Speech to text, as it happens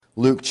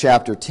Luke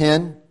chapter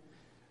 10,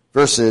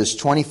 verses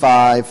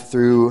 25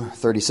 through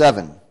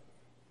 37.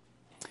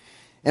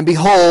 And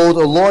behold,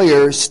 a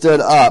lawyer stood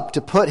up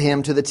to put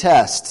him to the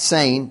test,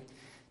 saying,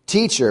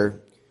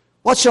 Teacher,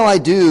 what shall I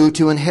do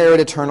to inherit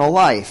eternal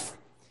life?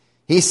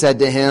 He said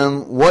to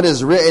him, What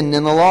is written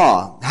in the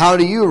law? How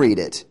do you read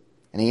it?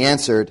 And he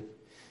answered,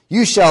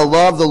 You shall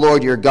love the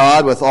Lord your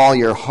God with all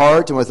your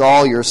heart, and with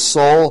all your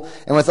soul,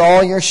 and with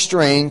all your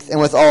strength, and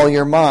with all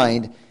your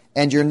mind,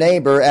 and your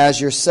neighbor as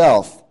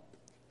yourself.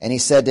 And he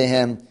said to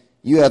him,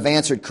 You have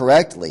answered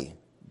correctly.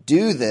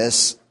 Do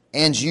this,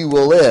 and you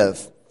will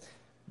live.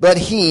 But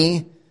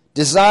he,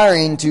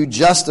 desiring to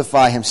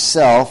justify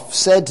himself,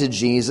 said to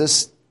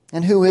Jesus,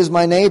 And who is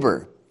my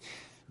neighbor?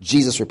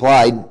 Jesus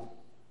replied,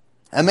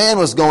 A man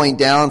was going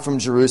down from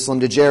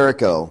Jerusalem to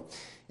Jericho,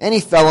 and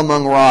he fell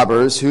among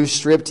robbers, who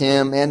stripped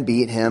him and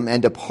beat him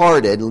and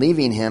departed,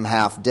 leaving him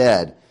half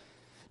dead.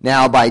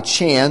 Now by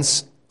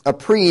chance a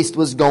priest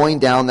was going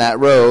down that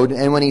road,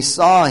 and when he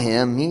saw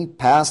him, he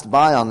passed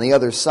by on the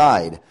other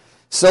side.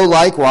 So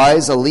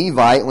likewise a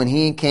Levite, when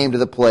he came to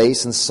the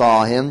place and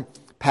saw him,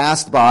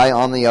 passed by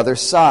on the other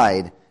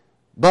side.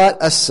 But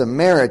a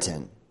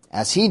Samaritan,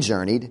 as he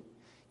journeyed,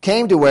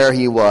 came to where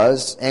he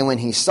was, and when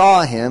he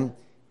saw him,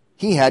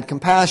 he had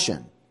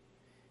compassion.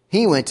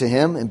 He went to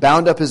him and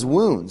bound up his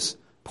wounds,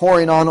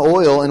 pouring on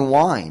oil and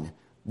wine.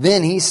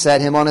 Then he set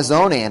him on his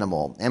own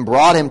animal, and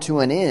brought him to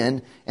an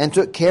inn, and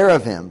took care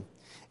of him.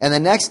 And the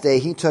next day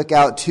he took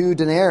out 2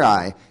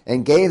 denarii,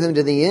 and gave them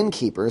to the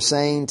innkeeper,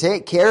 saying,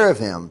 Take care of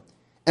him,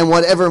 and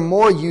whatever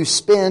more you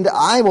spend,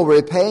 I will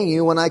repay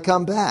you when I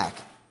come back.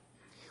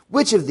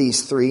 Which of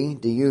these 3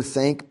 do you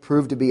think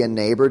proved to be a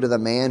neighbor to the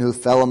man who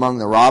fell among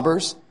the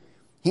robbers?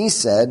 He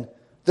said,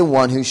 The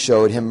one who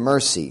showed him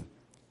mercy.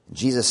 And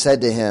Jesus said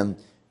to him,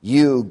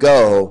 You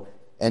go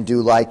and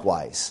do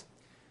likewise.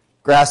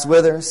 Grass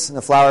withers and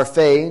the flower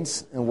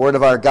fades, and the word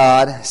of our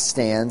God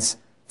stands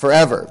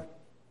forever.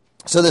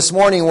 So this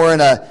morning we're in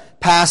a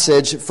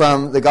passage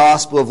from the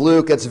Gospel of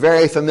Luke. It's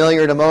very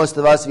familiar to most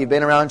of us. If you've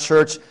been around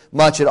church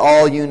much at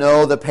all, you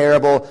know the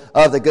parable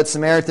of the Good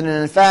Samaritan.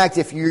 And in fact,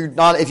 if you've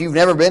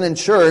never been in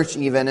church,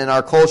 even in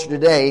our culture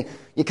today,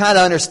 you kind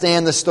of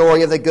understand the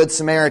story of the Good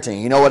Samaritan.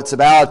 You know what it's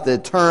about. The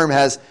term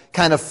has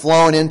kind of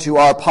flown into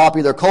our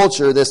popular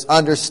culture, this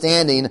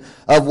understanding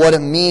of what it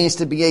means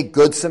to be a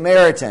Good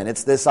Samaritan.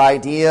 It's this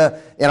idea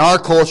in our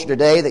culture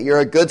today that you're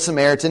a Good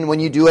Samaritan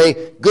when you do a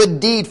good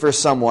deed for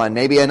someone,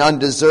 maybe an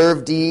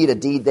undeserved deed, a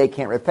deed they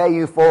can't repay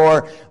you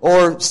for,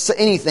 or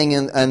anything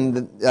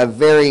in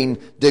varying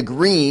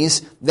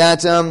degrees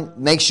that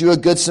makes you a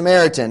Good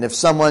Samaritan.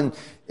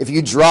 If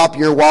you drop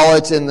your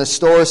wallet in the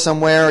store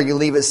somewhere, or you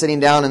leave it sitting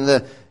down in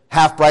the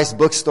half-price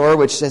bookstore,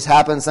 which has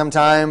happened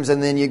sometimes,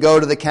 and then you go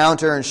to the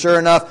counter, and sure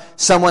enough,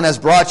 someone has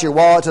brought your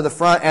wallet to the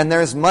front, and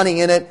there's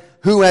money in it.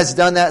 Who has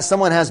done that?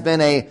 Someone has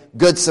been a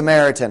Good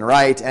Samaritan,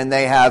 right? And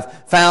they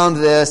have found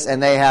this,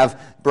 and they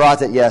have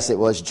brought it. Yes, it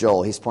was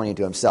Joel. He's pointing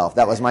to himself.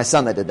 That was my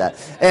son that did that.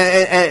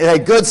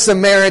 And a Good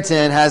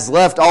Samaritan has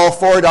left all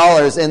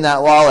 $4 in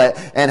that wallet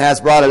and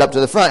has brought it up to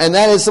the front. And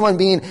that is someone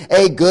being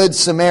a Good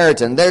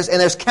Samaritan.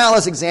 There's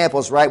countless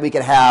examples, right, we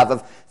could have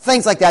of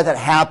things like that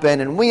happen,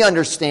 and we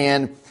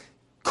understand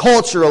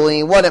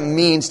culturally what it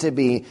means to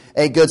be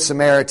a Good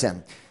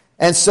Samaritan.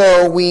 And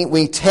so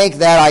we take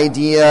that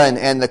idea,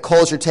 and the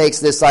culture takes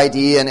this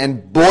idea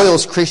and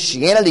boils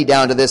Christianity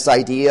down to this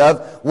idea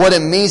of what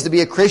it means to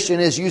be a Christian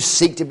is you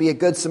seek to be a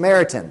Good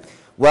Samaritan.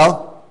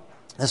 Well,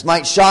 this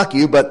might shock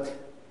you, but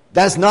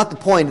that's not the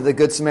point of the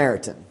Good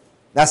Samaritan.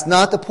 That's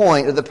not the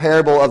point of the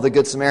parable of the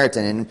Good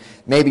Samaritan. And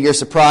maybe you're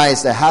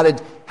surprised at how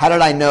did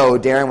I know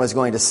Darren was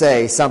going to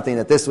say something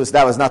that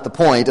was not the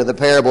point of the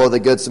parable of the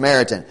Good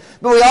Samaritan?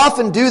 But we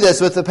often do this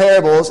with the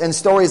parables and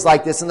stories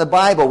like this in the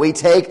Bible. We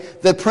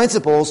take the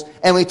principles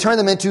and we turn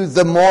them into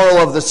the moral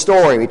of the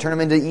story. We turn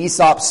them into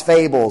Aesop's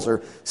fables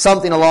or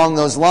something along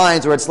those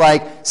lines where it's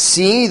like,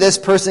 see, this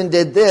person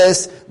did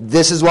this.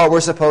 This is what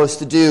we're supposed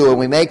to do. And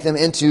we make them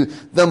into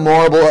the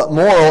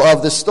moral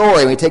of the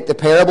story. We take the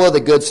parable of the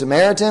Good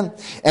Samaritan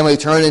and we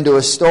turn it into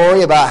a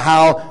story about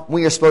how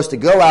we are supposed to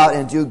go out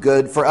and do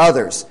good for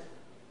others.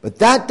 But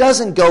that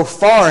doesn't go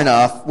far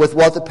enough with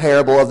what the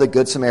parable of the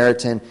Good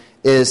Samaritan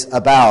is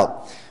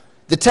about.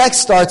 The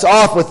text starts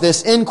off with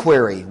this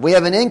inquiry. We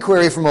have an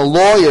inquiry from a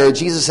lawyer.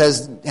 Jesus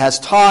has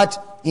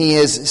taught. He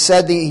has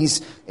said that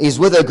he's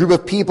with a group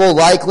of people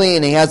likely,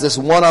 and he has this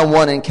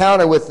one-on-one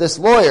encounter with this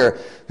lawyer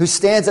who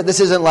stands up.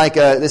 This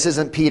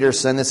isn't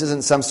Peterson. This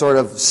isn't some sort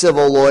of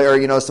civil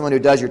lawyer, someone who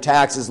does your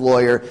taxes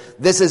lawyer.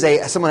 This is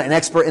an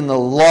expert in the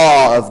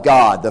law of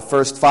God. The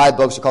first 5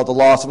 books are called the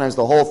law. Sometimes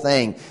the whole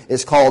thing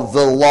is called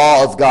the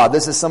law of God.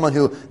 This is someone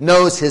who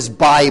knows his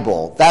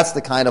Bible. That's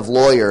the kind of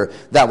lawyer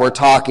that we're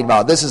talking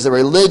about. This is a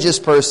religious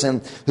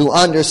person who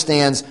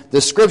understands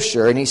the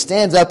Scripture, and he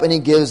stands up and he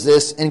gives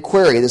this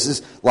inquiry. This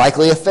is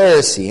likely a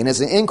Pharisee, and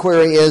his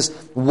inquiry is,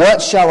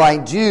 what shall I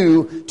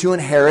do to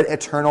inherit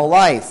eternal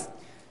life?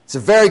 It's a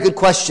very good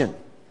question.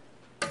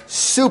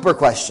 Super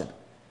question.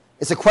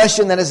 It's a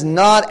question that is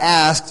not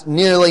asked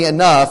nearly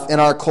enough in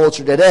our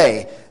culture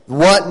today.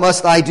 What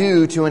must I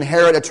do to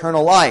inherit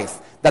eternal life?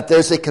 That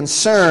there's a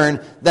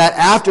concern that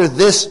after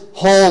this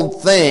whole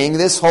thing,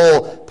 this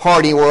whole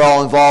party we're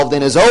all involved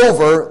in is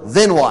over,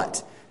 then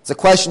what? It's a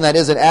question that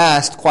isn't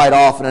asked quite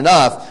often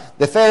enough.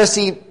 The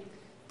Pharisee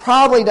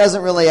probably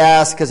doesn't really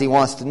ask because he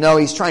wants to know.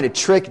 He's trying to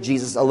trick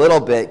Jesus a little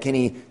bit. Can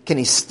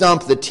he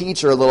stump the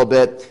teacher a little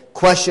bit?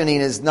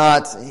 Questioning is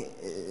not,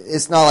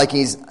 it's not like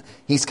he's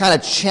kind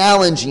of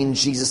challenging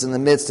Jesus in the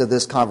midst of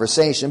this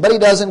conversation. But he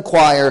does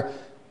inquire,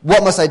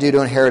 what must I do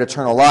to inherit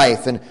eternal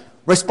life? And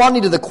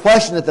responding to the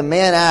question that the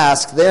man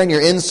asked, there in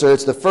your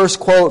inserts, the first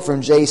quote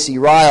from J.C.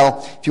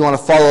 Ryle, if you want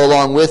to follow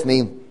along with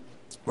me,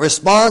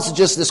 responds to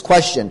just this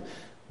question,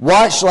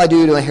 what shall I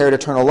do to inherit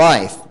eternal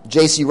life?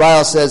 J.C.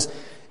 Ryle says,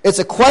 it's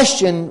a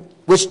question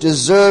which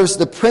deserves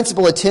the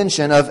principal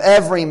attention of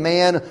every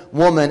man,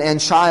 woman,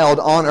 and child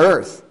on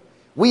earth.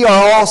 We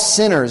are all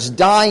sinners,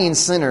 dying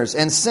sinners,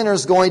 and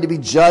sinners going to be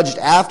judged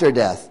after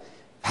death.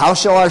 How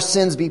shall our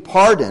sins be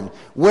pardoned?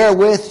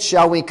 Wherewith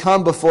shall we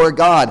come before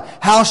God?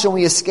 How shall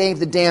we escape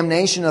the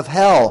damnation of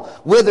hell?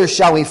 Whither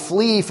shall we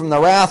flee from the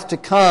wrath to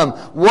come?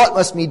 What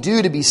must we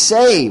do to be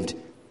saved?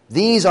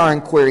 These are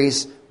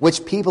inquiries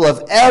which people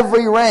of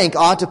every rank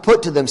ought to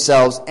put to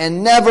themselves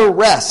and never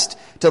rest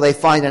till they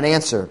find an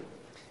answer.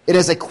 It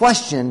is a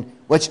question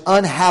which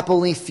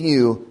unhappily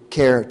few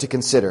care to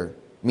consider,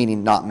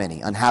 meaning not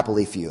many,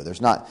 unhappily few. There's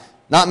not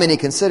many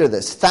consider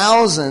this.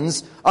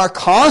 Thousands are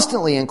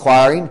constantly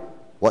inquiring,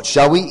 what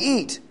shall we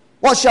eat?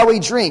 What shall we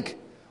drink?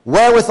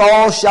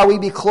 Wherewithal shall we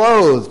be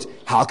clothed?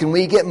 How can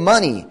we get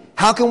money?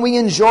 How can we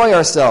enjoy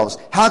ourselves?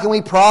 How can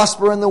we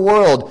prosper in the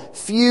world?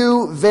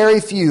 Few, very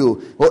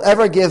few, will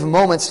ever give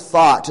moment's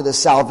thought to the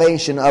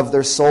salvation of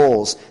their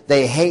souls.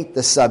 They hate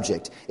the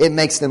subject. It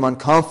makes them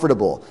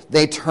uncomfortable.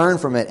 They turn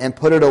from it and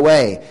put it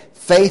away.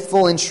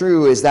 Faithful and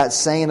true is that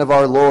saying of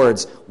our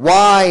Lord's,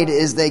 wide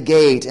is the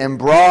gate, and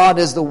broad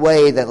is the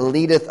way that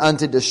leadeth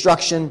unto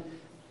destruction,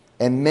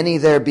 and many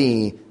there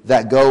be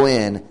that go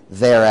in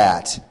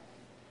thereat.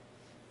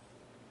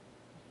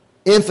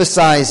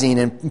 Emphasizing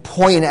and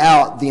pointing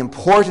out the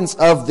importance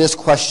of this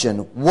question,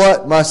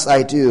 what must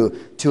I do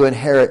to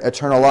inherit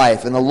eternal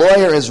life? And the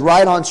lawyer is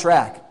right on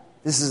track.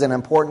 This is an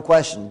important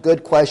question,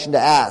 good question to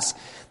ask.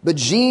 But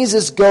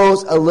Jesus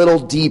goes a little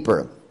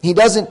deeper. He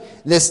doesn't,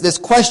 this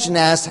question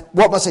asks,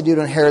 what must I do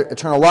to inherit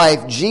eternal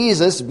life?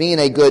 Jesus, being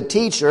a good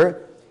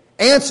teacher,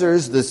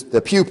 answers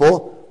the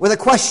pupil with a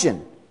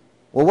question.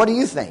 Well, what do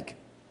you think?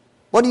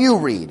 What do you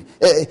read?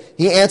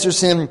 He answers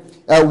him,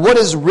 what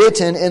is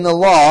written in the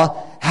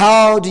law?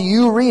 How do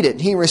you read it?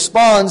 He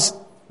responds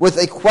with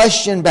a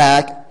question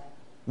back,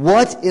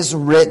 what is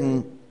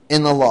written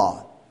in the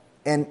law?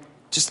 And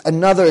just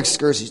another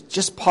excursion.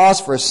 Just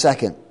pause for a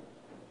second.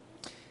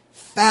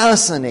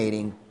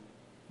 Fascinating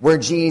where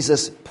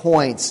Jesus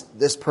points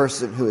this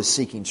person who is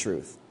seeking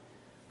truth.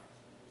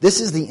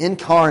 This is the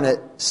incarnate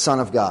Son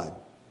of God.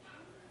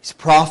 He's a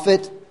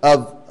prophet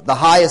of the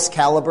highest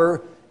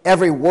caliber.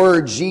 Every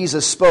word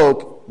Jesus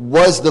spoke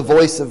was the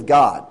voice of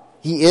God.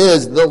 He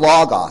is the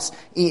Logos.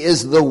 He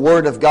is the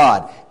Word of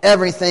God.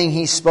 Everything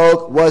he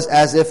spoke was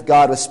as if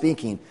God was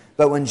speaking.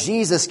 But when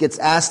Jesus gets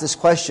asked this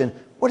question,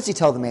 what does he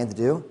tell the man to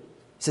do?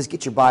 He says,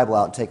 get your Bible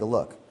out and take a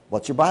look.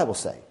 What's your Bible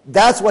say?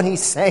 That's what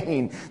he's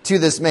saying to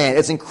this man.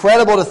 It's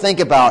incredible to think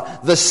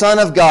about the Son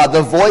of God,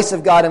 the voice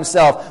of God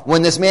himself.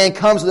 When this man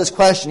comes with this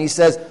question, he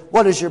says,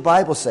 what does your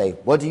Bible say?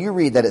 What do you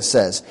read that it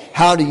says?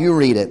 How do you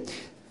read it?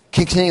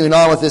 Continuing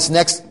on with this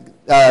next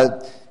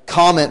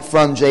comment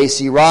from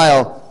J.C.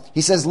 Ryle, he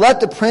says, let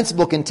the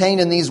principle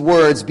contained in these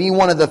words be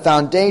one of the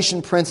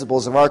foundation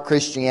principles of our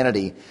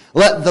Christianity.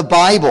 Let the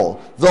Bible,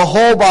 the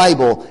whole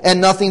Bible, and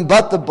nothing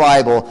but the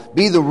Bible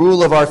be the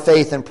rule of our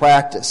faith and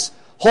practice.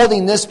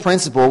 Holding this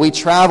principle, we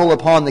travel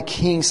upon the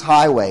King's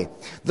highway.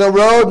 The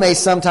road may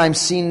sometimes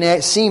seem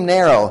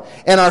narrow,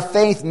 and our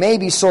faith may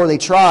be sorely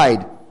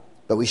tried,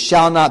 but we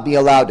shall not be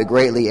allowed to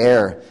greatly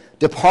err.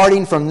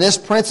 Departing from this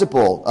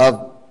principle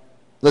of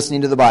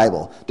listening to the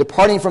Bible,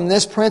 departing from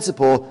this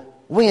principle,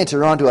 we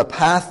enter onto a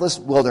pathless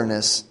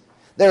wilderness.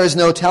 There is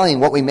no telling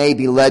what we may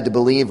be led to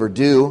believe or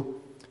do.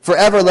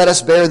 Forever let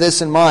us bear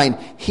this in mind.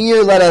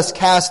 Here let us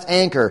cast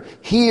anchor.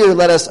 Here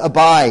let us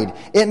abide.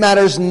 It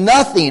matters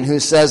nothing who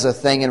says a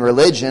thing in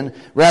religion,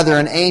 rather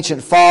an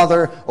ancient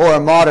father or a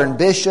modern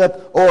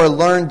bishop or a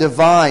learned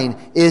divine.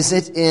 Is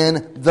it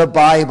in the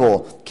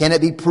Bible? Can it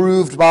be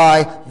proved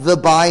by the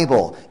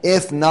Bible?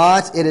 If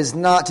not, it is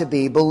not to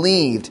be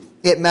believed.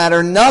 It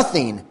matter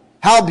nothing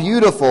how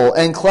beautiful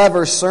and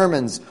clever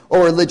sermons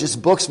or religious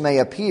books may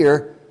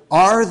appear.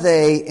 Are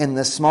they in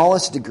the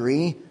smallest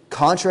degree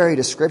contrary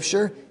to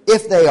Scripture?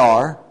 If they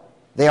are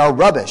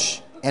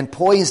rubbish and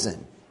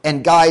poison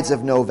and guides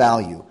of no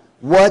value.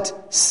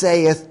 What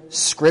saith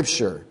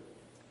Scripture?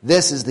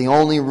 This is the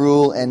only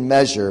rule and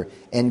measure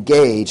and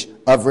gauge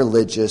of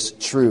religious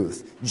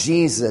truth.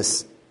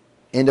 Jesus,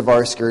 end of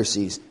our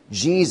excursus.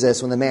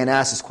 Jesus, when the man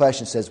asks this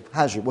question, says,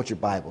 what's your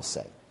Bible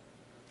say?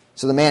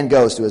 So the man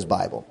goes to his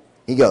Bible.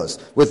 He goes,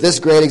 with this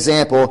great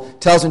example,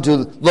 tells him to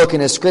look in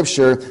his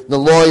scripture. The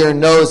lawyer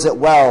knows it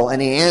well, and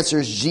he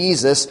answers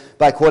Jesus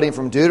by quoting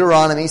from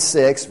Deuteronomy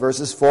 6,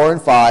 verses 4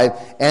 and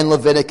 5, and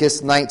Leviticus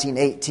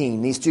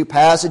 19:18. These two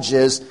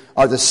passages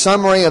are the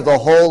summary of the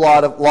whole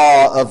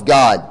law of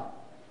God.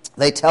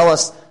 They tell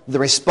us the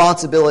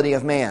responsibility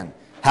of man.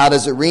 How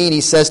does it read?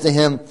 He says to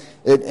him,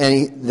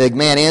 the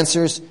man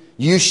answers,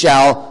 "You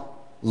shall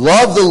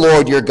love the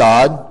Lord your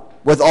God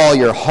with all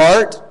your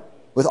heart,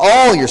 with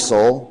all your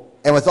soul,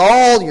 and with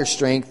all your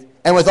strength,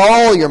 and with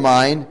all your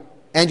mind,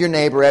 and your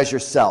neighbor as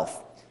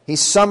yourself." He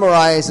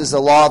summarizes the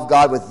law of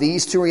God with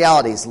these two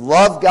realities.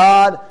 Love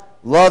God,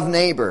 love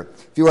neighbor.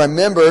 If you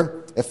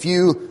remember, a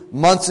few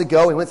months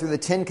ago, we went through the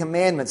 10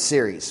 Commandments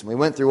series. We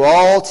went through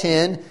all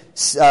 10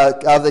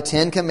 of the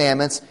 10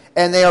 Commandments,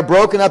 and they are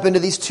broken up into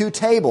these two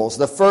tables.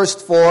 The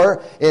first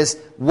 4 is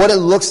what it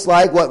looks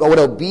like, what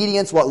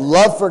obedience, what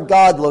love for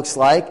God looks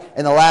like.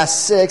 And the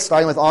last 6,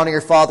 starting with honor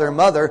your father and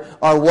mother,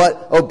 are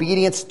what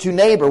obedience to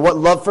neighbor, what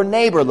love for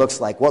neighbor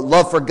looks like, what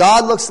love for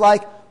God looks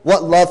like,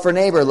 what love for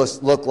neighbor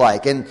look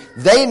like. And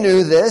they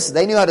knew this.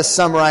 They knew how to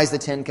summarize the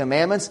 10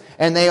 Commandments.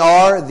 And they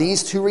are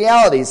these two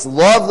realities.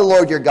 Love the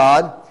Lord your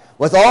God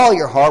with all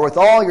your heart, with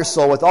all your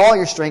soul, with all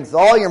your strength,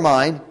 with all your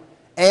mind,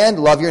 and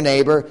love your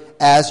neighbor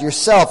as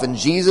yourself. And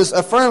Jesus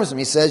affirms him.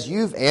 He says,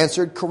 you've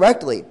answered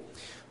correctly.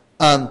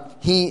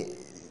 The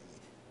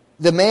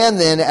man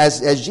then,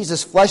 as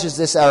Jesus fleshes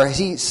this out,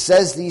 he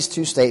says these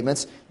two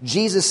statements.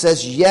 Jesus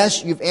says,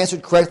 yes, you've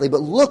answered correctly.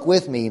 But look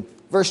with me,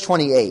 verse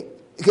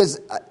 28. Because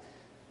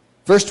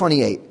verse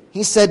 28,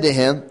 he said to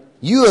him,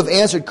 you have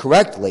answered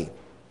correctly.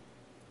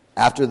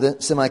 After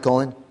the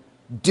semicolon,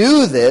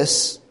 do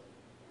this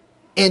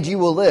and you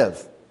will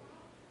live.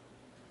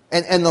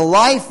 And the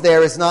life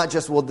there is not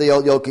just, well,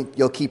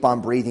 you'll keep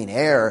on breathing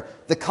air.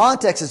 The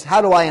context is,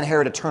 how do I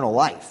inherit eternal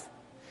life?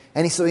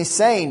 And so he's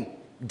saying,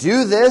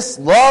 do this,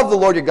 love the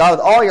Lord your God with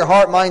all your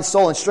heart, mind,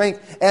 soul, and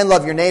strength, and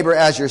love your neighbor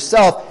as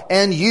yourself,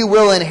 and you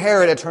will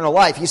inherit eternal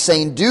life. He's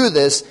saying, do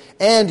this,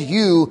 and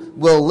you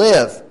will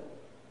live.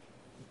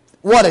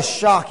 What a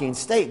shocking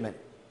statement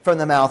from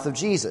the mouth of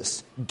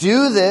Jesus.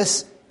 Do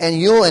this, and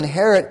you'll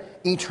inherit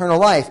eternal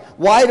life.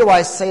 Why do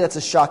I say that's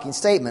a shocking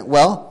statement?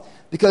 Well,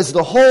 because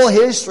the whole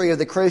history of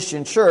the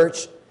Christian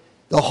church,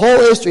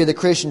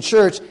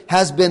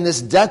 has been this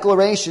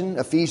declaration,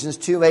 Ephesians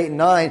 2, 8, and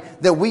 9,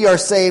 that we are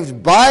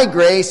saved by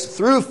grace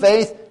through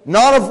faith,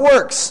 not of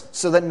works,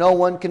 so that no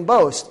one can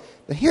boast.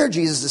 But here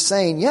Jesus is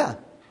saying, yeah,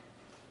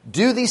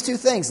 do these two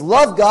things.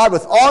 Love God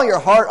with all your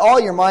heart, all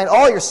your mind,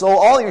 all your soul,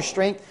 all your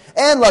strength,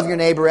 and love your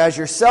neighbor as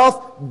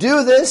yourself.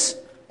 Do this,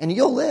 and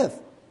you'll live.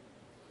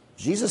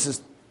 Jesus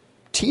is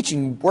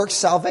teaching works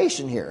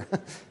salvation here.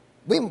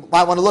 We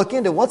might want to look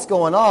into what's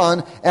going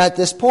on at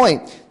this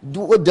point.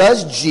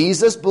 Does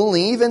Jesus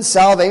believe in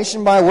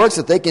salvation by works,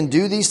 that they can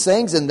do these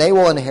things and they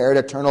will inherit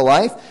eternal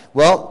life?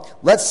 Well,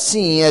 let's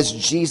see as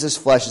Jesus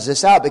fleshes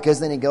this out, because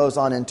then he goes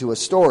on into a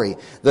story.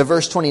 The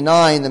verse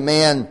 29, the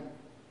man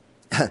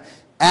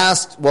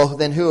asked, well,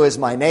 then who is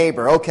my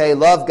neighbor? Okay,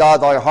 love God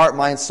with all your heart,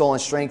 mind, soul,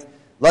 and strength.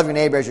 Love your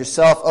neighbor as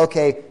yourself.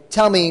 Okay,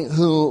 tell me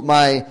who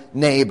my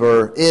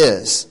neighbor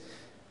is.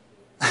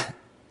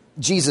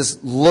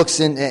 Jesus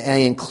looks in and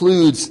he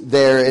includes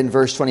there in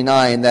verse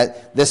 29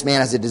 that this man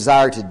has a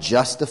desire to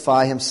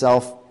justify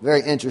himself.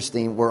 Very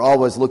interesting. We're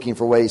always looking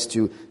for ways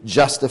to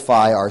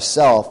justify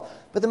ourselves.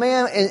 But the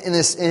man in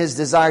his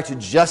desire to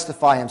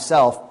justify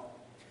himself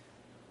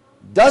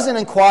doesn't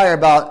inquire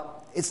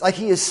about, it's like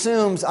he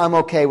assumes I'm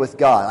okay with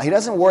God. He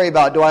doesn't worry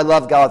about, do I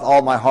love God with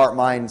all my heart,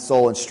 mind,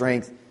 soul, and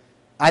strength?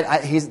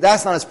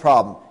 That's not his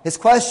problem. His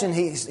question,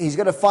 he's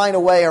going to find a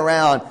way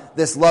around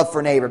this love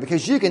for neighbor,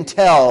 because you can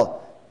tell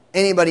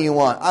anybody you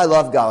want, I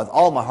love God with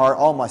all my heart,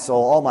 all my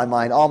soul, all my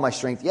mind, all my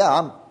strength.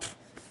 Yeah,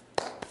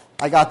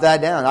 I got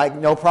that down.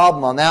 No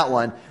problem on that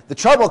one. The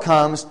trouble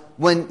comes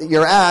when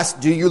you're asked,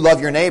 do you love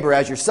your neighbor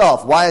as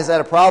yourself? Why is that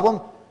a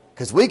problem?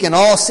 Because we can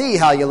all see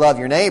how you love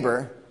your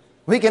neighbor.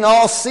 We can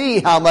all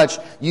see how much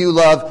you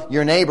love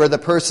your neighbor, the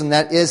person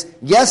that is,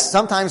 yes,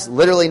 sometimes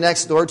literally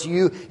next door to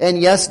you, and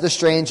yes, the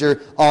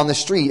stranger on the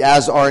street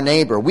as our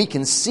neighbor. We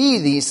can see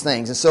these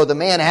things. And so the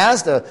man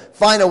has to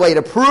find a way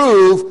to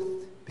prove,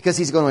 because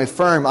he's going to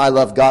affirm, I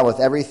love God with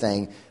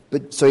everything.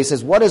 But so he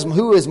says,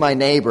 who is my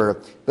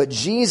neighbor? But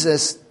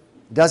Jesus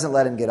doesn't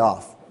let him get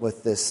off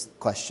with this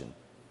question.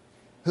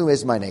 Who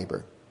is my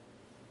neighbor?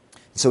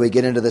 So we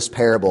get into this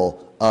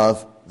parable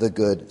of the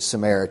Good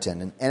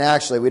Samaritan. And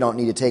actually, we don't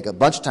need to take a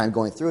bunch of time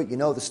going through it. You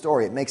know the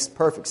story. It makes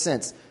perfect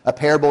sense. A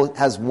parable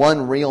has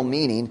one real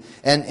meaning.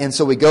 And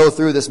so we go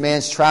through, this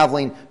man's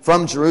traveling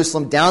from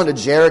Jerusalem down to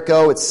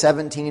Jericho. It's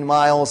 17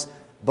 miles.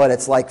 But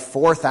it's like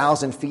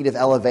 4,000 feet of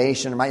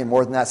elevation, or might be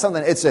more than that.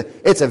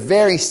 It's a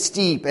very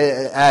steep,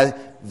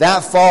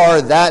 that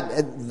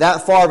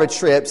far of a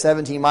trip,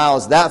 17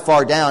 miles, that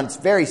far down. It's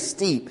very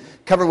steep,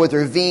 covered with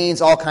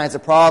ravines, all kinds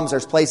of problems.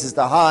 There's places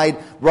to hide.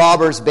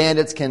 Robbers,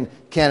 bandits can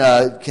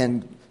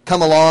come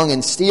come along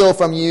and steal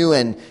from you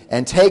and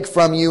take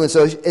from you. And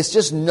so it's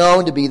just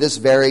known to be this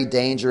very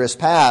dangerous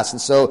path. And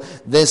so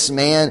this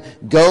man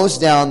goes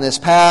down this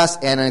path,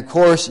 and of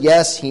course,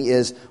 yes, he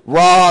is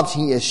robbed,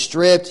 he is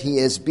stripped, he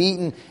is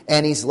beaten,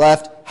 and he's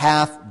left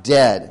half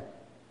dead.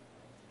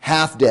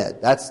 Half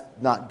dead. That's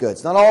not good.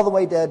 It's not all the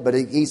way dead, but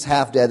he's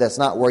half dead. That's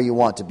not where you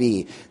want to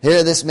be.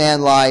 Here this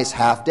man lies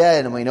half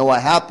dead, and we know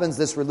what happens.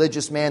 This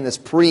religious man, this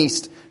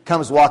priest,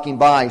 comes walking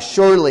by.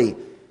 Surely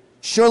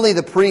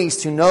the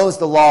priest who knows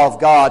the law of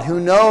God, who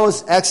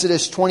knows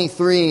Exodus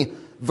 23,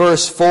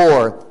 verse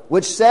 4,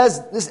 which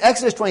says, this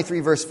Exodus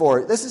 23, verse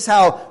 4, this is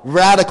how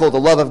radical the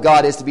love of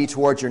God is to be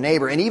towards your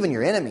neighbor and even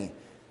your enemy.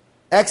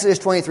 Exodus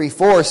 23,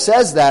 4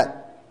 says that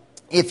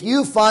if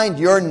you find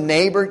your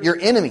neighbor, your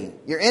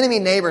enemy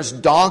neighbor's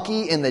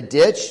donkey in the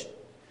ditch,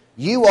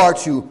 you are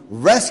to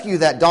rescue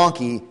that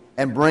donkey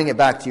and bring it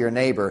back to your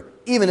neighbor,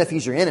 even if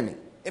he's your enemy.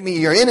 I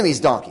mean, your enemy's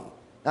donkey.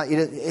 Now,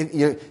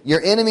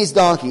 your enemy's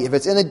donkey, if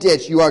it's in a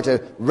ditch, you are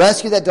to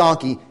rescue that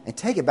donkey and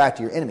take it back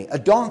to your enemy. A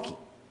donkey.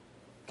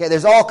 Okay,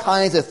 there's all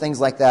kinds of things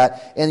like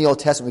that in the Old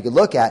Testament we could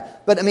look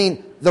at. But, I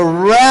mean, the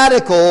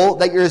radical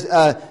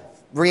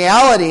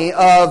reality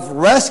of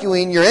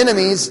rescuing your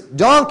enemy's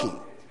donkey.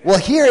 Well,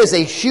 here is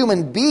a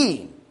human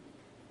being.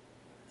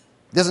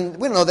 We don't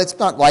know, that's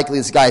not likely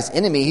this guy's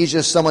enemy. He's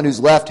just someone who's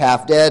left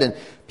half dead, and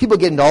people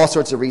get into all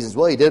sorts of reasons.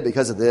 Well, he did it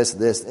because of this.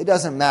 It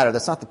doesn't matter.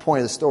 That's not the point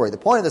of the story. The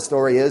point of the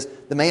story is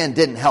the man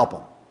didn't help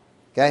him.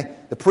 Okay?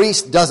 The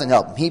priest doesn't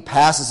help him. He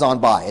passes on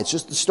by. It's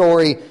just a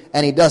story,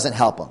 and he doesn't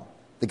help him.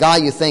 The guy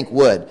you think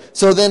would.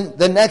 So then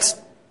the next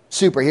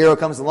superhero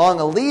comes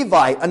along, a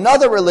Levite,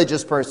 another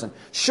religious person.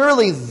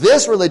 Surely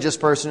this religious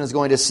person is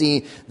going to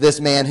see this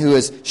man who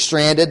is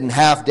stranded and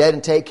half dead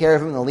and take care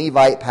of him. The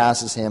Levite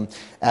passes him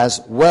as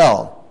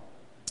well.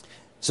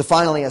 So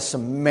finally a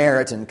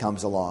Samaritan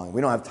comes along.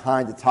 We don't have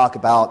time to talk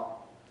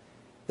about,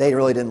 they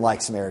really didn't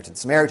like Samaritans.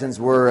 Samaritans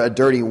were a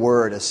dirty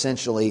word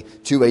essentially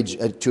to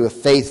a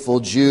faithful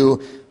Jew.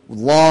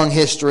 Long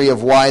history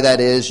of why that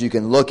is. You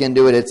can look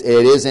into it. It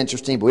is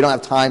interesting, but we don't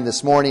have time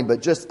this morning.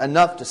 But just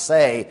enough to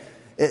say,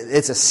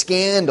 it's a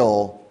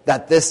scandal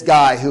that this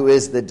guy who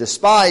is the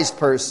despised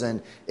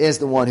person is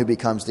the one who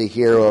becomes the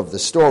hero of the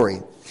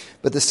story.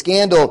 But the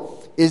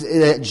scandal is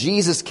that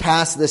Jesus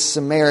cast this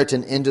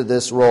Samaritan into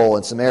this role,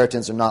 and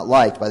Samaritans are not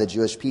liked by the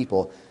Jewish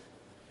people.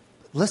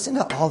 Listen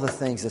to all the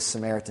things this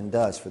Samaritan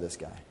does for this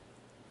guy.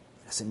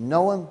 He doesn't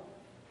know him.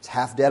 He's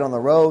half dead on the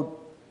road.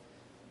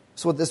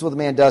 This is what the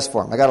man does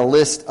for him. I got a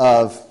list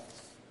of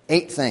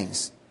 8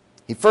 things.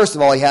 First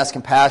of all, he has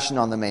compassion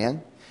on the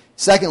man.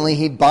 Secondly,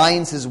 he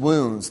binds his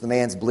wounds. The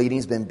man's bleeding,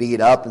 he's been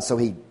beat up, and so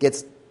he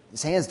gets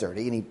his hands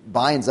dirty, and he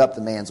binds up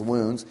the man's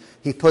wounds.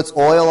 He puts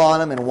oil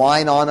on him and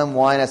wine on him.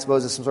 Wine, I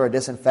suppose, is some sort of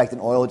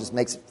disinfectant. Oil just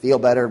makes it feel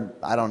better.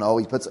 I don't know.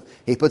 He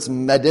puts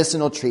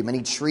medicinal treatment.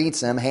 He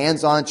treats him,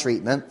 hands-on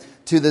treatment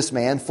to this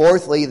man.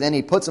 Fourthly, then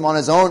he puts him on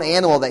his own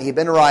animal that he'd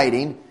been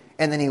riding,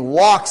 and then he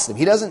walks him.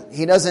 He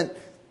doesn't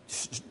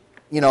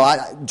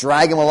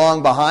drag him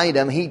along behind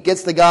him. He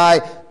gets the guy,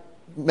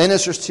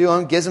 ministers to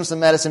him, gives him some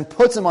medicine,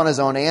 puts him on his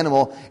own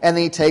animal, and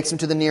then he takes him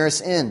to the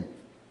nearest inn.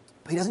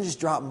 But he doesn't just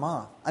drop him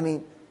off. I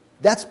mean,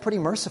 that's pretty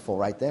merciful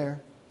right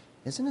there,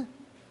 isn't it?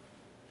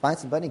 Find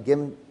somebody, give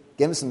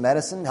him some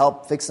medicine,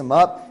 help fix him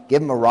up,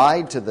 give him a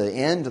ride to the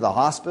inn, to the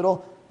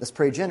hospital. That's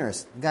pretty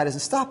generous. The guy doesn't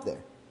stop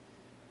there.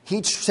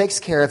 He takes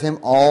care of him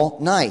all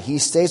night. He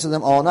stays with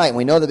him all night. And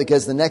we know that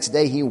because the next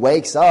day he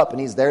wakes up and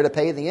he's there to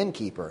pay the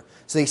innkeeper.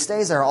 So he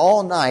stays there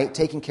all night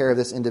taking care of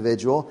this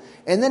individual.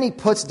 And then he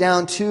puts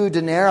down 2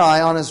 denarii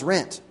on his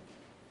rent.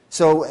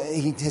 So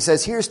he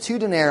says, here's 2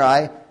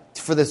 denarii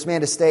for this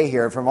man to stay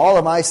here. From all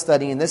of my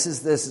studying, this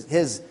is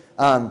his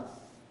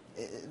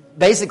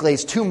basically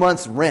it's 2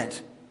 months'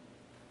 rent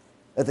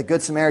that the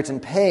Good Samaritan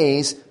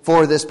pays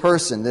for this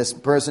person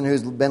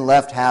who's been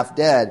left half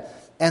dead.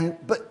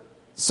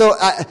 So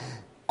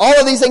all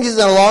of these things he's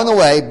done along the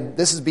way.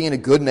 This is being a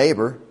good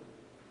neighbor.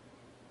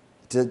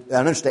 An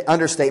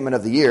understatement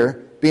of the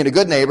year. Being a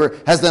good neighbor.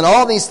 Has done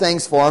all these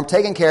things for him.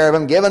 Taken care of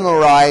him. Given him a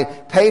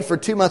ride. Paid for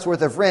 2 months'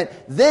 worth of rent.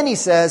 Then he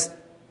says,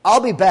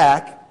 I'll be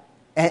back.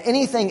 And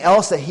anything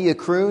else that he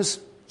accrues,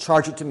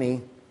 charge it to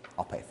me.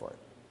 I'll pay for it.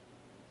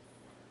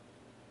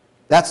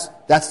 That's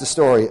the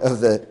story of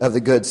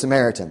the Good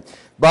Samaritan.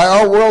 By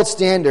our world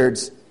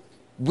standards,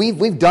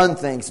 We've done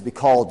things to be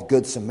called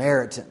Good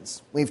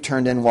Samaritans. We've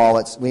turned in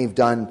wallets. We've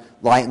done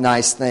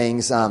nice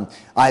things.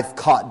 I've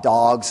caught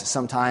dogs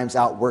sometimes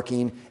out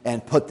working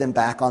and put them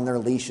back on their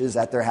leashes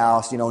at their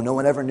house. No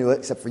one ever knew it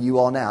except for you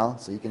all now,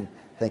 so you can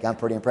think I'm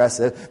pretty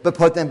impressive. But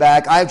put them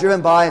back. I've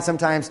driven by and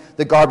sometimes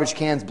the garbage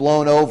can's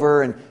blown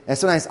over and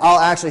sometimes I'll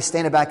actually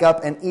stand it back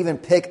up and even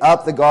pick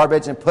up the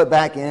garbage and put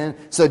back in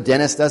so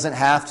Dennis doesn't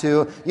have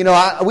to.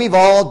 We've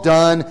all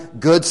done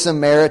Good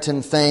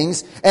Samaritan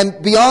things.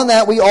 And beyond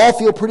that, we all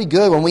feel pretty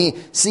good when we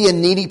see a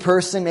needy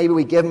person. Maybe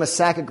we give them a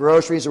sack of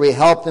groceries or we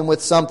help them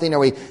with something or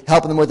we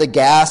help them with a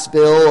gas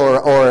bill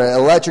or an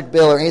electric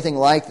bill or anything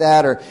like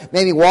that. Or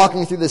maybe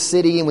walking through the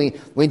city and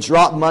we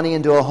drop money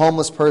into a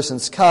homeless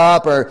person's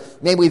cup or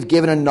maybe Maybe we've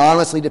given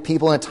anonymously to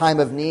people in a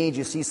time of need.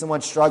 You see someone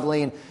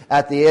struggling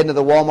at the end of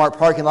the Walmart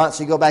parking lot,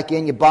 so you go back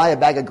in, you buy a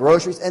bag of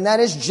groceries, and that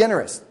is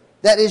generous.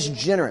 That is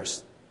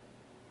generous.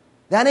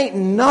 That ain't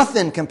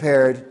nothing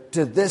compared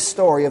to this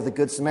story of the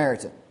Good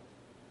Samaritan.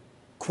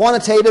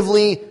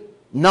 Quantitatively,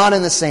 not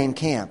in the same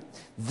camp.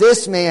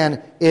 This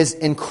man is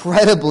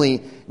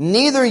incredibly,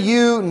 neither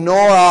you nor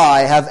I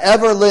have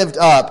ever lived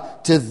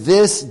up to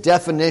this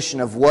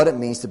definition of what it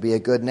means to be a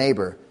good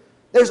neighbor.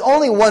 There's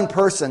only one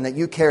person that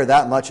you care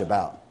that much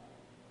about.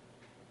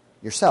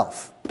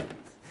 Yourself.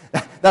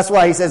 That's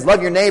why he says,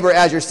 love your neighbor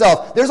as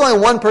yourself. There's only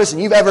one person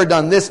you've ever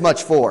done this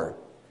much for.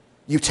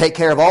 You take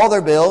care of all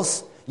their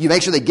bills. You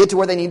make sure they get to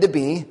where they need to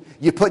be.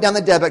 You put down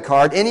the debit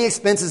card. Any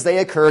expenses they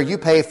incur, you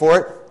pay for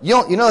it.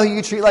 You know who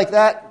you treat like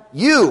that?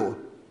 You.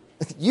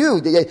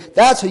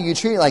 That's who you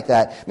treat like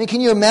that. I mean, can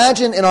you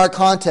imagine in our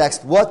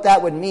context what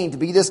that would mean to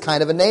be this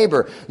kind of a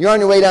neighbor? You're on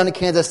your way down to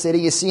Kansas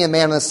City. You see a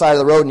man on the side of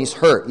the road and he's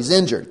hurt. He's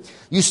injured.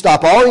 You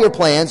stop all your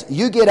plans.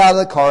 You get out of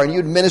the car and you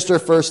administer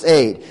first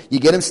aid. You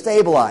get him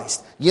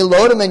stabilized. You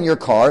load him in your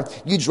car.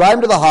 You drive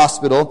him to the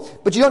hospital.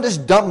 But you don't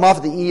just dump him off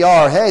at the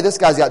ER. Hey, this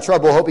guy's got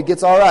trouble. Hope he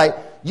gets all right.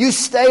 You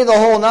stay the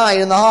whole night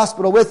in the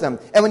hospital with him.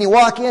 And when you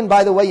walk in,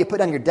 by the way, you put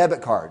down your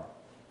debit card.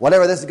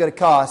 Whatever this is going to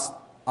cost,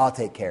 I'll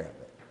take care of it.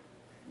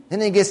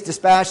 And then he gets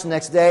dispatched the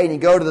next day, and you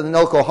go to the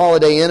local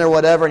Holiday Inn or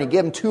whatever, and you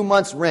give him 2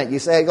 months' rent. You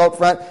say, go up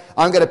front,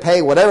 I'm going to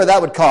pay whatever that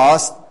would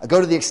cost. I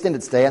go to the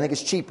extended stay. I think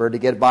it's cheaper to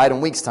get buy it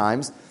in weeks'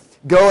 times.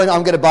 Go and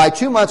I'm going to buy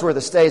 2 months' worth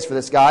of stays for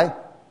this guy.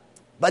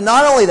 But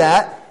not only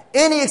that,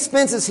 any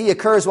expenses he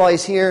incurs while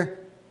he's here,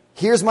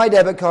 here's my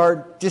debit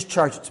card, just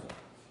charge it to me.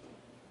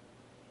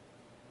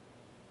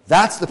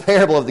 That's the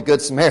parable of the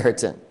Good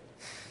Samaritan.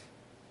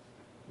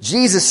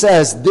 Jesus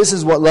says this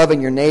is what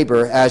loving your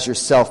neighbor as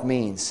yourself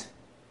means.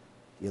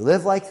 You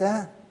live like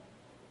that?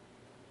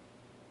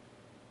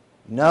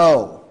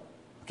 No.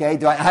 Okay,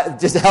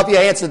 just to help you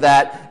answer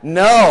that,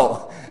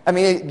 no. I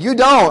mean, you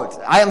don't.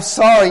 I am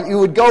sorry. You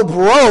would go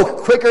broke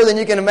quicker than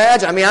you can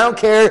imagine. I mean, I don't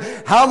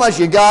care how much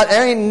you got.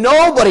 There ain't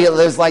nobody that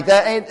lives like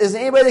that. Ain't there's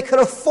anybody that could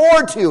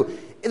afford to.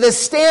 The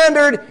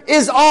standard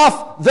is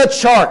off the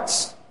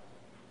charts.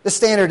 The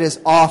standard is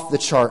off the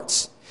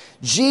charts.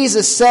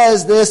 Jesus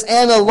says this,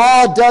 and the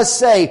law does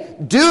say,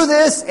 do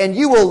this and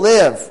you will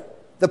live.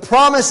 The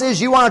promise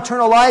is you want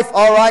eternal life?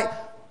 All right.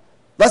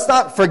 Let's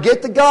not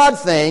forget the God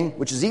thing,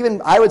 which is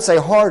even, I would say,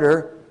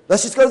 harder.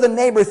 Let's just go to the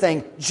neighbor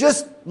thing.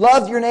 Just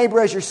love your neighbor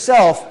as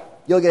yourself.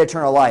 You'll get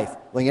eternal life.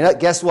 Well, you know,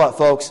 guess what,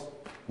 folks?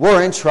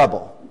 We're in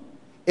trouble.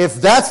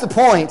 If that's the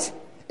point,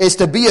 is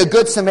to be a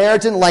good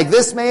Samaritan like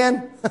this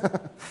man,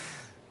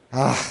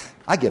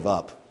 I give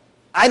up.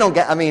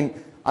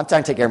 I'm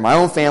trying to take care of my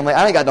own family.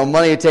 I ain't got no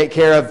money to take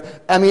care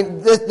of. I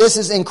mean, this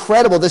is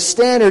incredible. The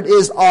standard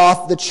is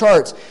off the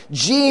charts.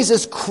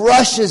 Jesus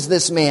crushes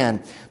this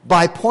man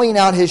by pointing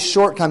out his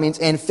shortcomings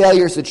and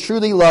failures to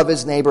truly love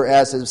his neighbor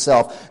as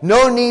himself.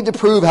 No need to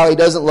prove how he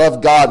doesn't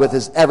love God with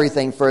his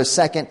everything for a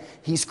second.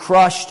 He's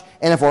crushed,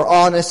 and if we're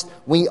honest,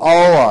 we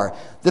all are.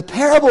 The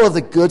parable of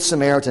the Good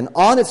Samaritan,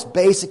 on its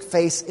basic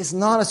face, is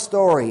not a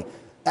story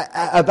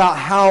about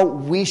how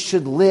we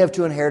should live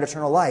to inherit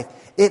eternal life.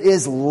 It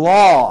is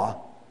law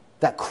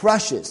that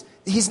crushes.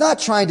 He's not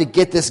trying to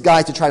get this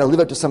guy to try to live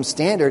up to some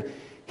standard.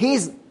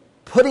 He's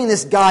putting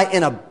this guy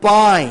in a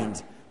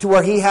bind to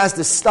where he has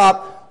to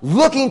stop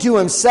looking to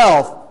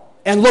himself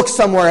and look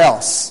somewhere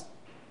else.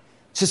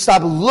 To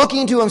stop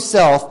looking to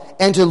himself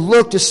and to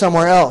look to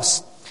somewhere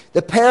else.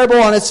 The parable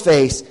on its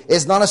face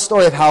is not a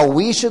story of how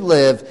we should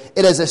live.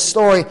 It is a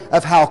story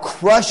of how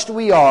crushed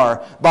we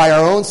are by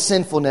our own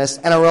sinfulness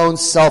and our own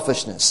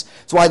selfishness.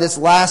 That's why this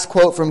last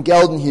quote from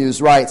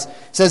Geldenhuys writes,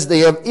 says,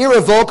 the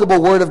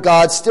irrevocable word of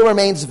God still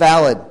remains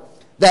valid,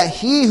 that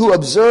he who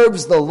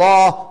observes the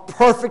law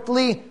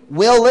perfectly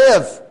will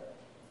live.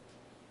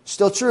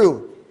 Still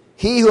true.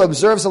 He who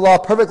observes the law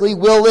perfectly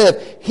will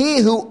live. He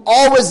who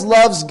always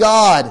loves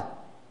God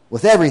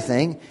with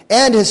everything,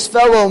 and his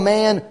fellow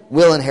man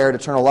will inherit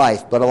eternal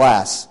life. But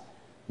alas,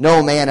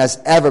 no man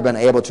has ever been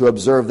able to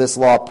observe this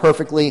law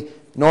perfectly,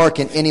 nor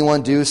can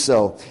anyone do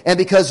so. And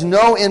because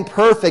no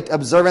imperfect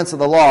observance of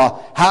the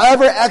law,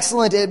 however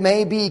excellent it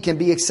may be, can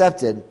be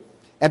accepted,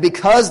 and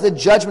because the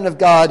judgment of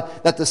God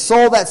that the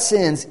soul that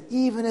sins,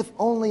 even if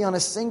only on a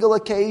single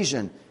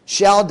occasion,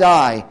 shall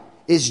die,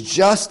 is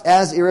just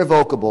as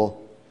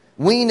irrevocable,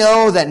 we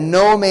know that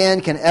no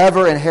man can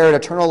ever inherit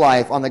eternal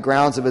life on the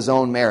grounds of his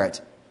own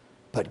merit.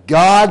 But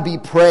God be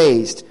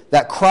praised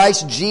that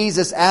Christ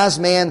Jesus as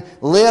man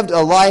lived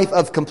a life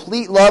of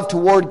complete love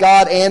toward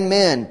God and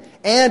men,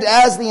 and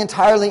as the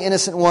entirely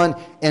innocent one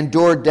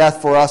endured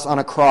death for us on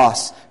a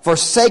cross,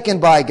 forsaken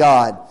by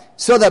God,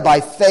 so that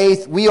by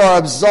faith we are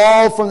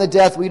absolved from the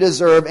death we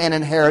deserve and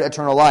inherit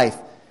eternal life.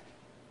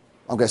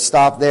 I'm going to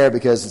stop there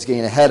because it's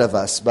getting ahead of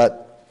us,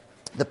 but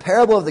the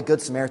parable of the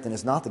Good Samaritan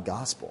is not the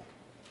gospel.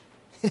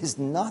 It is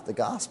not the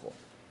gospel.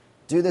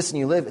 Do this and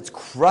you live. It's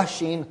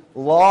crushing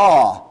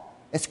law.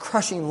 It's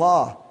crushing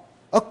law.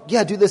 Oh,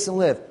 yeah, do this and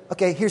live.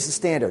 Okay, here's the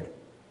standard.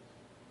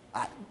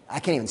 I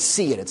can't even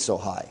see it. It's so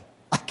high.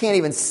 can't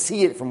even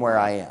see it from where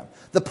I am.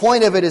 The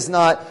point of it is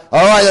not,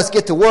 all right, let's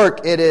get to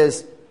work. It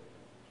is,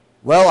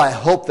 well, I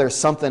hope there's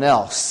something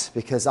else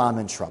because I'm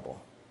in trouble.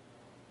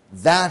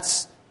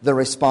 That's the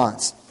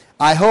response.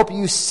 I hope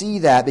you see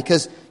that,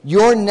 because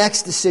your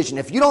next decision,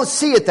 if you don't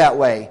see it that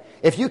way,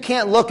 if you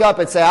can't look up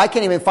and say, I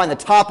can't even find the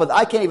top of,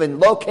 I can't even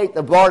locate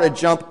the bar to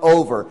jump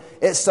over,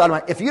 it's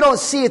sodomite. If you don't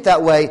see it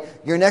that way,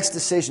 your next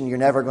decision you're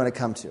never going to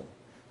come to.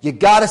 You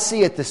got to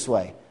see it this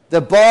way.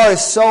 The bar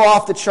is so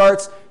off the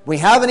charts. We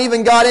haven't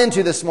even got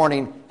into this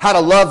morning how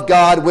to love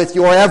God with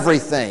your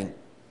everything.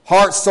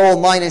 Heart, soul,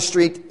 mind, and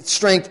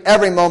strength,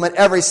 every moment,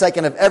 every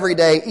second of every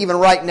day, even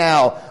right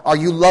now. Are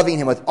you loving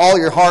Him with all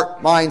your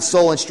heart, mind,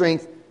 soul, and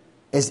strength?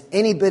 Is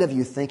any bit of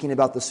you thinking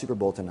about the Super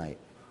Bowl tonight?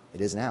 It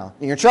is now.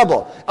 You're in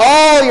trouble.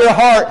 All your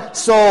heart,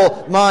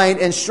 soul, mind,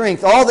 and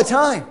strength all the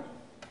time.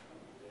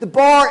 The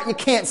bar, you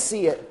can't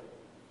see it.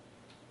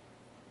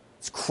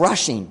 It's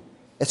crushing.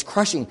 It's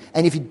crushing.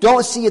 And if you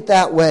don't see it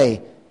that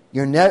way,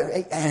 you're never,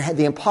 and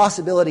the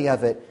impossibility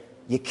of it,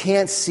 you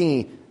can't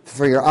see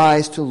for your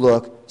eyes to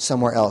look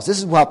somewhere else. This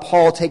is why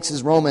Paul takes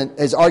his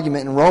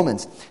argument in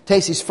Romans.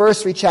 Takes these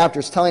first 3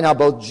 chapters telling how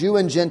both Jew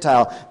and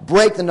Gentile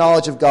break the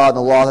knowledge of God and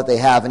the law that they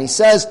have. And he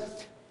says,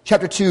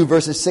 chapter 2,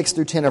 verses 6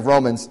 through 10 of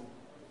Romans,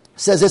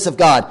 says this of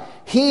God: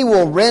 He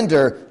will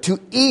render to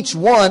each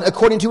one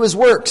according to his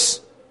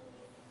works.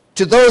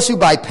 To those who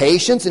by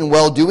patience and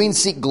well-doing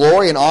seek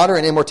glory and honor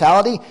and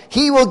immortality,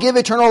 He will give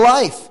eternal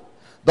life.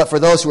 But for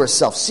those who are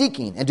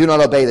self-seeking and do not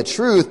obey the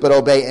truth, but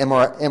obey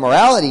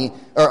immorality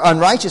or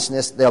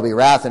unrighteousness, there'll be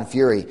wrath and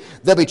fury.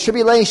 There'll be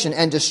tribulation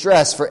and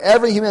distress for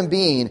every human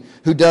being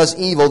who does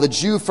evil, the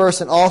Jew first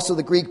and also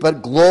the Greek,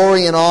 but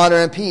glory and honor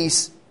and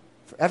peace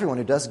for everyone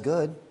who does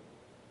good.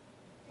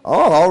 Oh,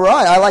 all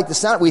right, I like the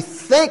sound. We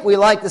think we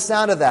like the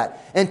sound of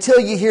that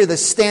until you hear the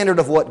standard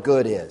of what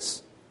good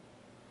is.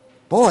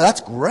 Boy,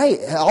 that's great.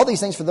 All these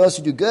things for those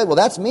who do good. Well,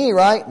 that's me,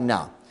 right?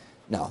 No,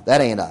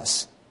 that ain't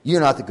us.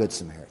 You're not the Good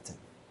Samaritan.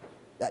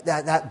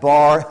 That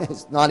bar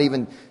is not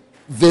even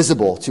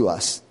visible to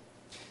us.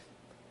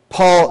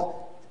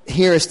 Paul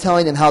here is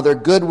telling them how their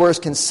good works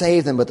can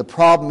save them, but the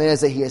problem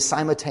is that he is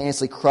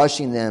simultaneously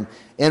crushing them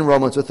in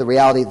Romans with the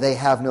reality they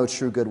have no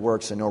true good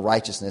works and no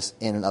righteousness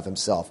in and of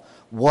himself.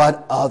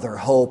 What other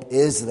hope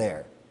is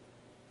there?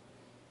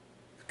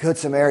 Good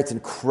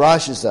Samaritan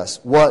crushes us.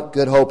 What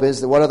good hope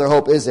is there? What other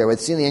hope is there? We've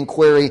seen the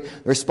inquiry, the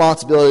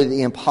responsibility,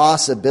 the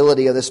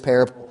impossibility of this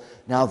parable.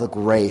 Now the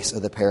grace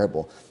of the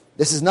parable.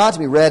 This is not to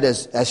be read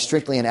as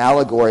strictly an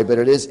allegory, but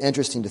it is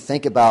interesting to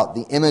think about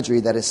the imagery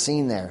that is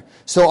seen there.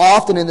 So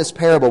often in this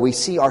parable, we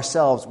see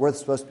ourselves,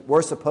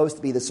 we're supposed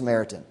to be the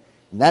Samaritan.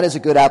 And that is a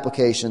good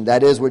application.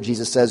 That is where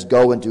Jesus says,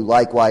 go and do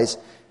likewise.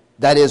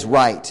 That is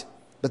right.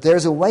 But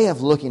there's a way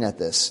of looking at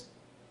this.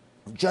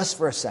 Just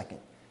for a second.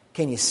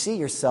 Can you see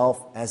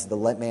yourself as the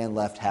man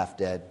left half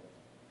dead?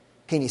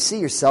 Can you see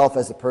yourself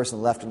as the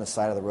person left on the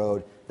side of the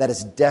road that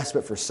is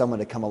desperate for someone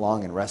to come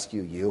along and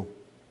rescue you?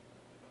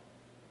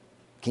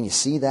 Can you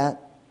see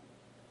that?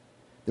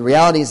 The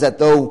reality is that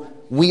though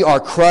we are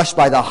crushed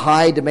by the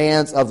high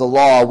demands of the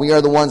law, we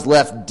are the ones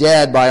left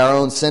dead by our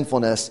own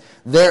sinfulness.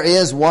 There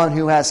is one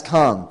who has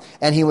come,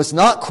 and he was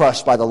not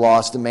crushed by the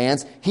law's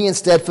demands. He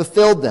instead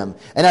fulfilled them.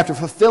 And after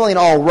fulfilling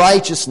all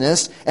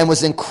righteousness, and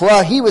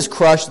he was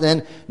crushed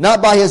then,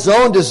 not by his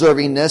own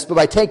deservingness, but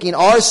by taking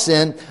our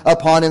sin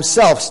upon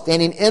himself,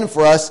 standing in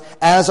for us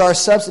as our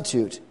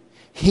substitute.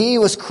 He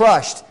was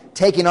crushed,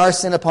 taking our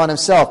sin upon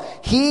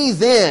himself. He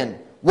then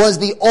was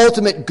the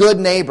ultimate good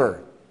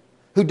neighbor,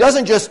 who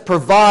doesn't just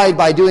provide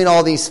by doing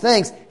all these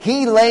things.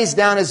 He lays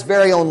down his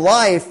very own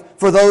life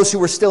for those who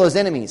were still his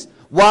enemies.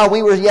 While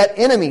we were yet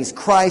enemies,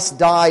 Christ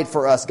died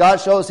for us. God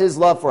shows his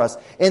love for us.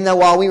 In that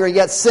while we were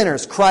yet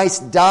sinners,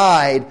 Christ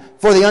died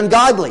for the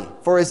ungodly,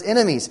 for his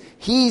enemies.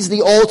 He's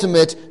the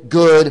ultimate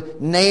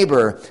good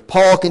neighbor.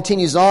 Paul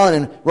continues on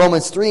in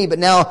Romans 3, but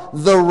now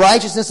the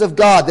righteousness of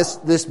God,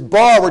 this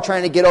bar we're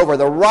trying to get over,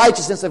 the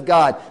righteousness of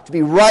God, to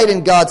be right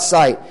in God's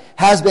sight,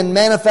 has been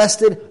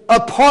manifested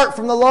apart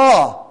from the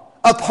law,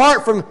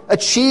 apart from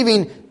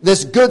achieving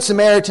this Good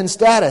Samaritan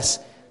status.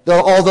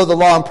 Although the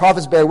law and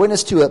prophets bear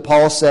witness to it,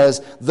 Paul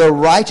says, the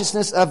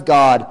righteousness of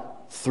God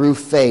through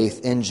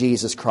faith in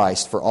Jesus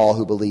Christ for all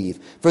who believe.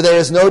 For there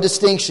is no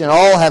distinction.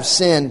 All have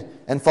sinned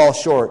and fall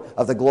short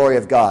of the glory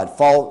of God,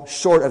 fall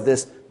short of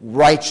this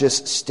righteous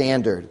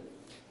standard,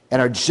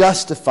 and are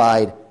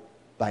justified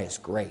by his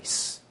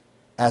grace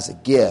as a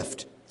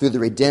gift through the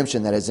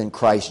redemption that is in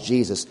Christ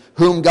Jesus,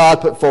 whom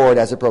God put forward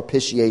as a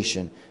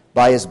propitiation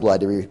by his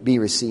blood to be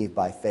received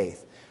by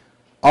faith.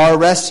 Our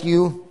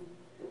rescue,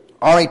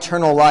 our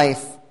eternal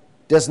life,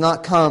 does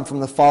not come from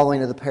the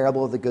following of the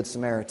parable of the Good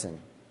Samaritan.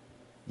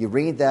 You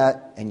read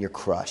that and you're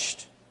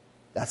crushed.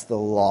 That's the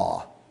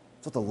law.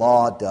 That's what the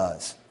law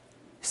does.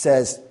 It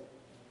says,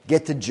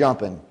 get to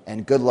jumping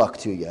and good luck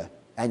to you,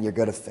 and you're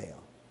going to fail.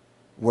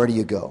 Where do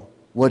you go?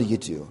 What do you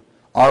do?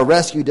 Our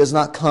rescue does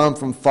not come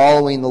from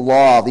following the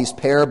law of these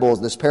parables,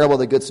 this parable of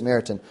the Good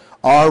Samaritan.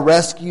 Our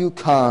rescue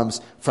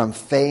comes from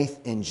faith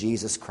in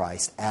Jesus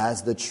Christ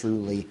as the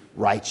truly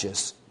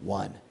righteous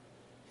one.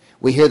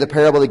 We hear the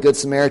parable of the Good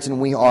Samaritan,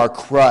 we are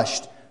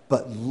crushed.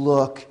 But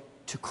look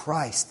to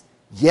Christ.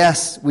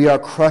 Yes, we are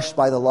crushed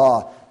by the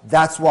law.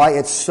 That's why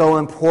it's so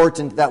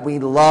important that we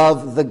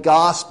love the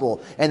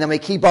gospel and that we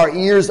keep our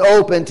ears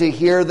open to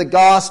hear the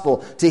gospel,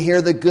 to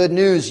hear the good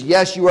news.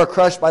 Yes, you are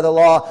crushed by the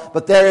law,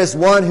 but there is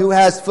one who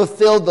has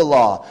fulfilled the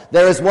law.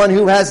 There is one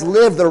who has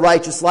lived the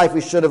righteous life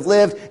we should have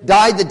lived,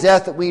 died the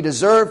death that we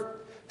deserve,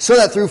 so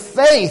that through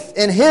faith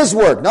in His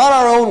work, not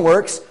our own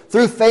works,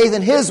 through faith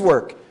in His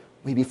work,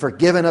 we be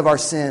forgiven of our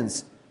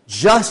sins,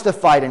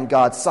 justified in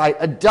God's sight,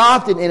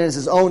 adopted in as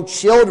His own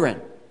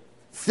children,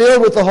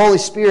 filled with the Holy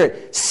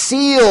Spirit,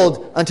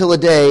 sealed until the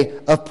day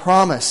of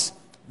promise.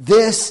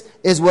 This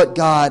is what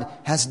God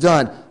has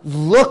done.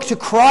 Look to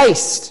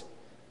Christ.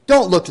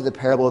 Don't look to the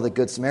parable of the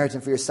Good Samaritan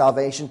for your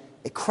salvation.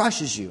 It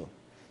crushes you.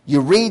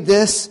 You read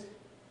this,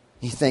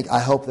 you think, I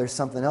hope there's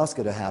something else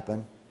going to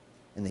happen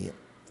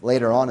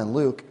later on in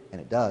Luke, and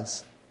it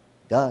does.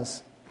 It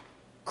does.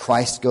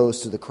 Christ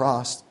goes to the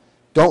cross.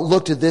 Don't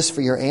look to this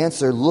for your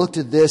answer. Look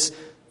to this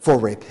for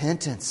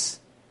repentance,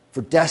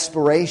 for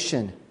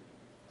desperation.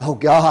 Oh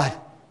God,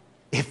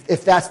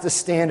 if that's the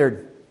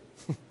standard,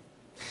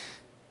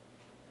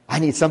 I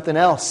need something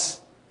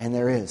else. And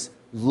there is.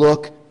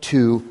 Look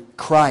to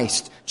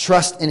Christ.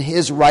 Trust in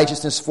His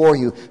righteousness for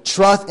you.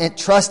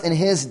 Trust in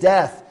His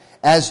death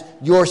as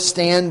your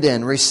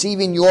stand-in,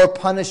 receiving your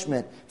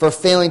punishment for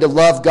failing to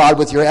love God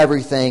with your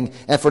everything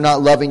and for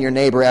not loving your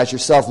neighbor as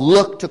yourself.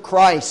 Look to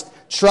Christ.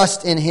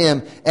 Trust in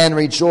Him and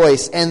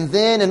rejoice. And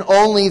then and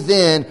only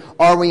then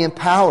are we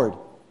empowered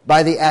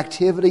by the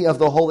activity of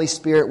the Holy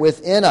Spirit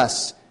within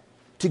us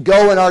to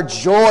go in our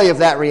joy of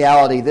that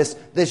reality, this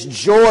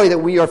joy that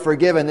we are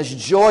forgiven, this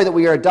joy that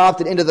we are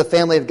adopted into the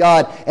family of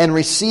God and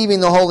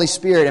receiving the Holy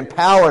Spirit,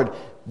 empowered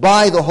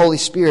by the Holy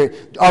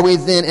Spirit, are we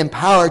then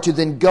empowered to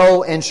then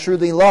go and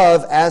truly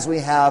love as we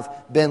have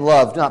been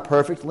loved. Not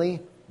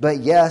perfectly, but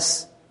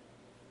yes.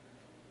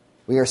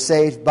 We are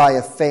saved by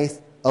a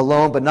faith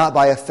alone, but not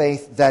by a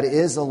faith that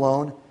is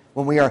alone.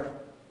 When we are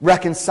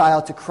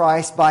reconciled to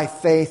Christ by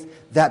faith,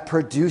 that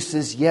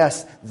produces,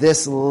 yes,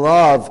 this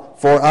love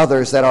for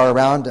others that are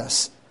around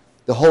us.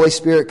 The Holy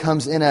Spirit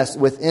comes in us,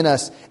 within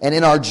us, and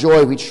in our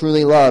joy we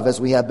truly love as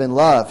we have been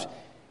loved.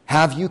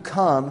 Have you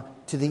come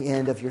to the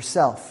end of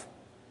yourself?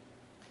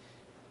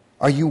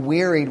 Are you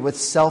wearied with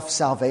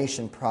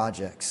self-salvation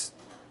projects?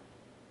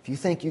 If you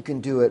think you can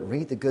do it,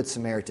 read the Good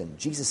Samaritan.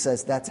 Jesus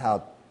says that's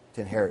how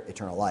to inherit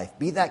eternal life.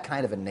 Be that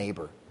kind of a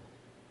neighbor.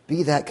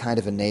 Be that kind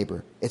of a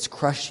neighbor. It's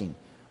crushing.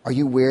 Are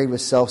you wearied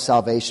with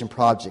self-salvation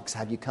projects?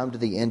 Have you come to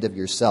the end of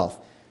yourself?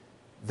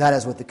 That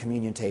is what the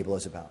communion table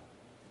is about.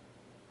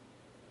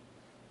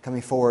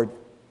 Coming forward,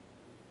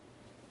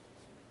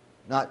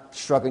 not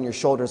shrugging your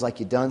shoulders like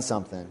you've done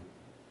something.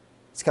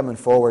 It's coming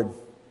forward.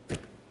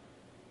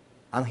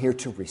 I'm here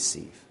to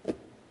receive.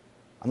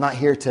 I'm not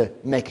here to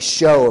make a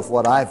show of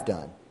what I've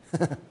done.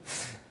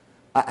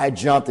 I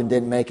jumped and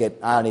didn't make it.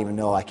 I don't even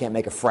know. I can't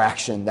make a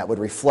fraction that would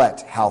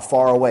reflect how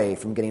far away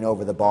from getting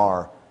over the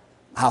bar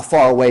I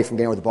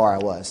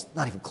was.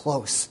 Not even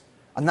close.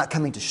 I'm not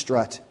coming to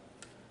strut.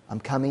 I'm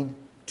coming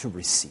to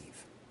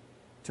receive.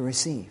 To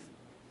receive.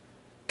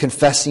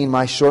 Confessing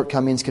my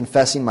shortcomings,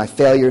 confessing my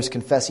failures,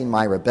 confessing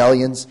my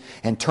rebellions,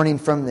 and turning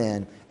from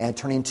them and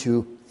turning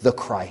to the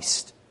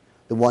Christ,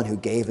 the one who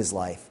gave His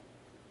life,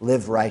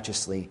 lived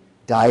righteously,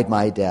 died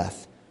my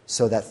death,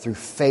 so that through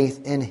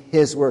faith in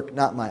His work,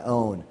 not my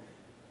own,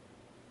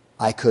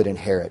 I could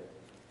inherit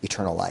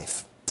eternal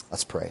life.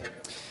 Let's pray.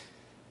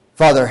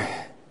 Father,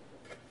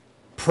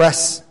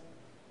 press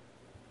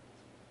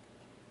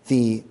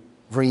the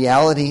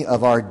reality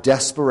of our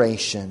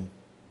desperation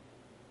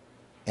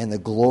and the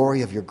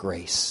glory of your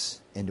grace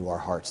into our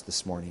hearts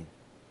this morning.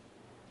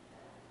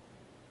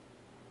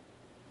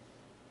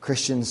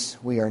 Christians,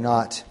 we are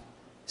not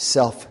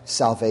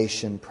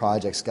self-salvation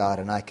projects, God,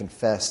 and I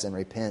confess and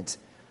repent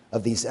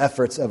of these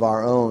efforts of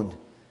our own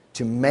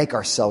to make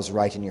ourselves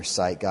right in your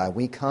sight, God.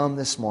 We come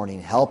this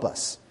morning, help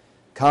us.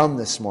 Come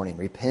this morning,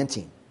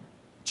 repenting,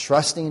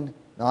 trusting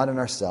not in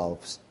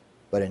ourselves,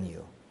 but in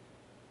you,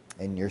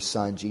 in your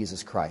Son,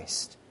 Jesus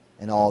Christ,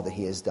 and all that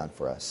He has done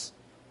for us,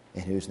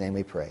 in whose name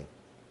we pray.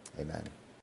 Amen.